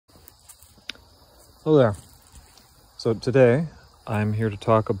Hello there. So today I'm here to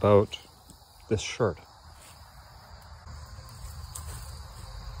talk about this shirt.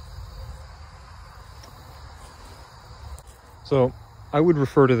 So I would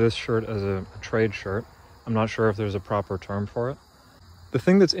refer to this shirt as a trade shirt. I'm not sure if there's a proper term for it. The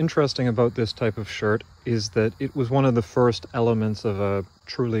thing that's interesting about this type of shirt is that it was one of the first elements of a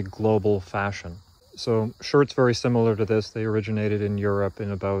truly global fashion. So shirts very similar to this, they originated in Europe in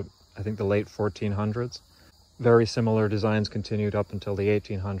about, I think, the late 1400s. Very similar designs continued up until the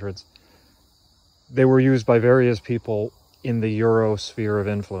 1800s. They were used by various people in the Euro sphere of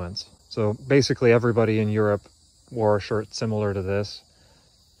influence. So basically everybody in Europe wore a shirt similar to this,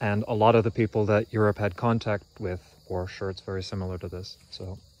 and a lot of the people that Europe had contact with wore shirts very similar to this.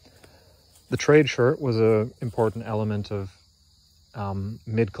 So the trade shirt was an important element of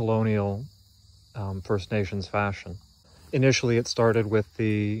mid-colonial First Nations fashion. Initially it started with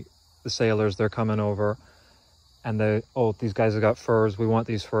the sailors. They're coming over and these guys have got furs, we want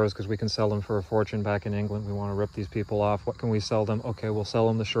these furs because we can sell them for a fortune back in England. We want to rip these people off. What can we sell them? Okay, we'll sell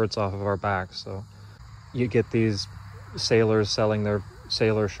them the shirts off of our backs. So you get these sailors selling their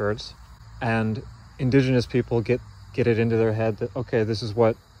sailor shirts, and indigenous people get it into their head that, okay, this is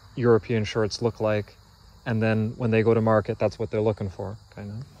what European shirts look like, and then when they go to market, that's what they're looking for,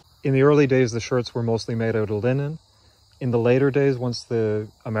 kind of. In the early days, the shirts were mostly made out of linen. In the later days, once the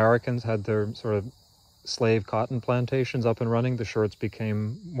Americans had their sort of slave cotton plantations up and running, the shirts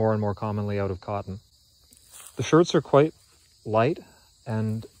became more and more commonly out of cotton. The shirts are quite light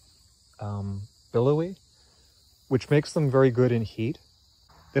and billowy, which makes them very good in heat.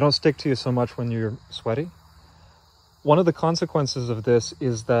 They don't stick to you so much when you're sweaty. One of the consequences of this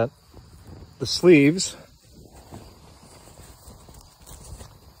is that the sleeves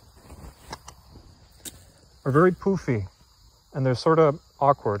are very poofy and they're sort of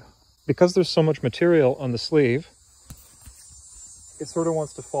awkward. Because there's so much material on the sleeve, it sort of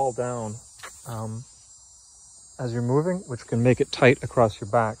wants to fall down as you're moving, which can make it tight across your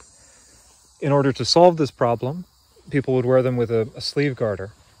back. In order to solve this problem, people would wear them with a sleeve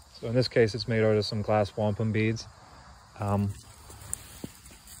garter. So in this case, it's made out of some glass wampum beads.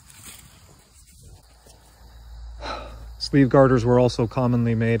 Sleeve garters were also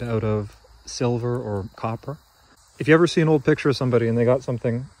commonly made out of silver or copper. If you ever see an old picture of somebody and they got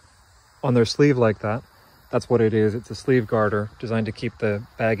something on their sleeve like that, that's what it is. It's a sleeve garter designed to keep the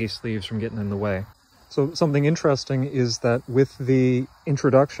baggy sleeves from getting in the way. So something interesting is that with the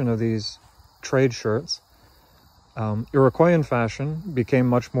introduction of these trade shirts, Iroquoian fashion became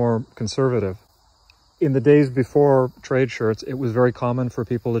much more conservative. In the days before trade shirts, it was very common for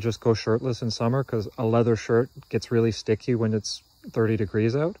people to just go shirtless in summer because a leather shirt gets really sticky when it's 30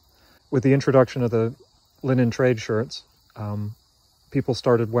 degrees out. With the introduction of the linen trade shirts, people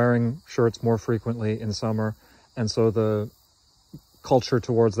started wearing shirts more frequently in summer, and so the culture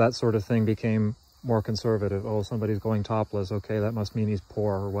towards that sort of thing became more conservative. Oh, somebody's going topless, okay, that must mean he's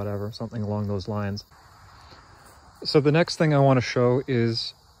poor or whatever, something along those lines. So the next thing I want to show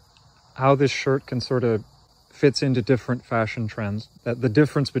is how this shirt can sort of fits into different fashion trends. That the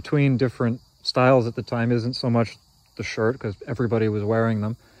difference between different styles at the time isn't so much the shirt, because everybody was wearing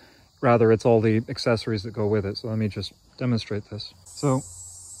them. Rather, it's all the accessories that go with it. So let me just demonstrate this. So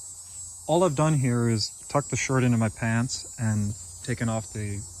all I've done here is tuck the shirt into my pants and taken off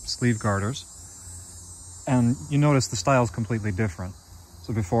the sleeve garters. And you notice the style is completely different.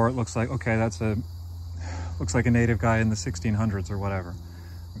 So before it looks like, okay, looks like a native guy in the 1600s or whatever.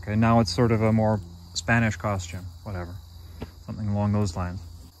 Okay, now it's sort of a more Spanish costume, whatever, something along those lines.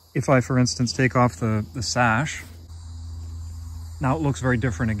 If I, for instance, take off the sash, now it looks very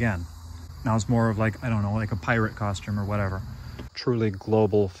different again. Now it's more of like, I don't know, like a pirate costume or whatever. Truly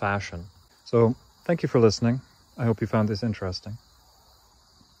global fashion. So thank you for listening. I hope you found this interesting.